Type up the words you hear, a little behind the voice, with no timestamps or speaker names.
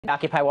The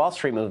Occupy Wall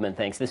Street movement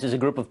thinks. This is a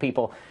group of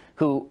people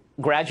who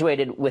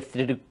graduated with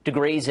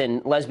degrees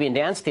in lesbian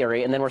dance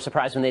theory and then were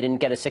surprised when they didn't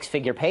get a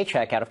six-figure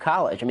paycheck out of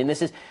college. I mean,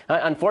 this is,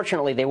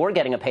 unfortunately, they were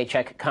getting a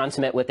paycheck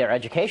consummate with their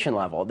education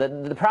level.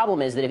 The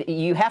problem is that if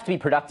you have to be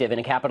productive in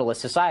a capitalist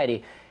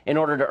society in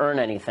order to earn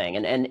anything.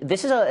 And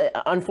this is,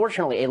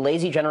 unfortunately, a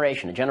lazy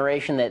generation, a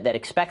generation that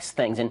expects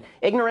things. And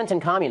ignorant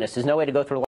and communist is no way to go through life.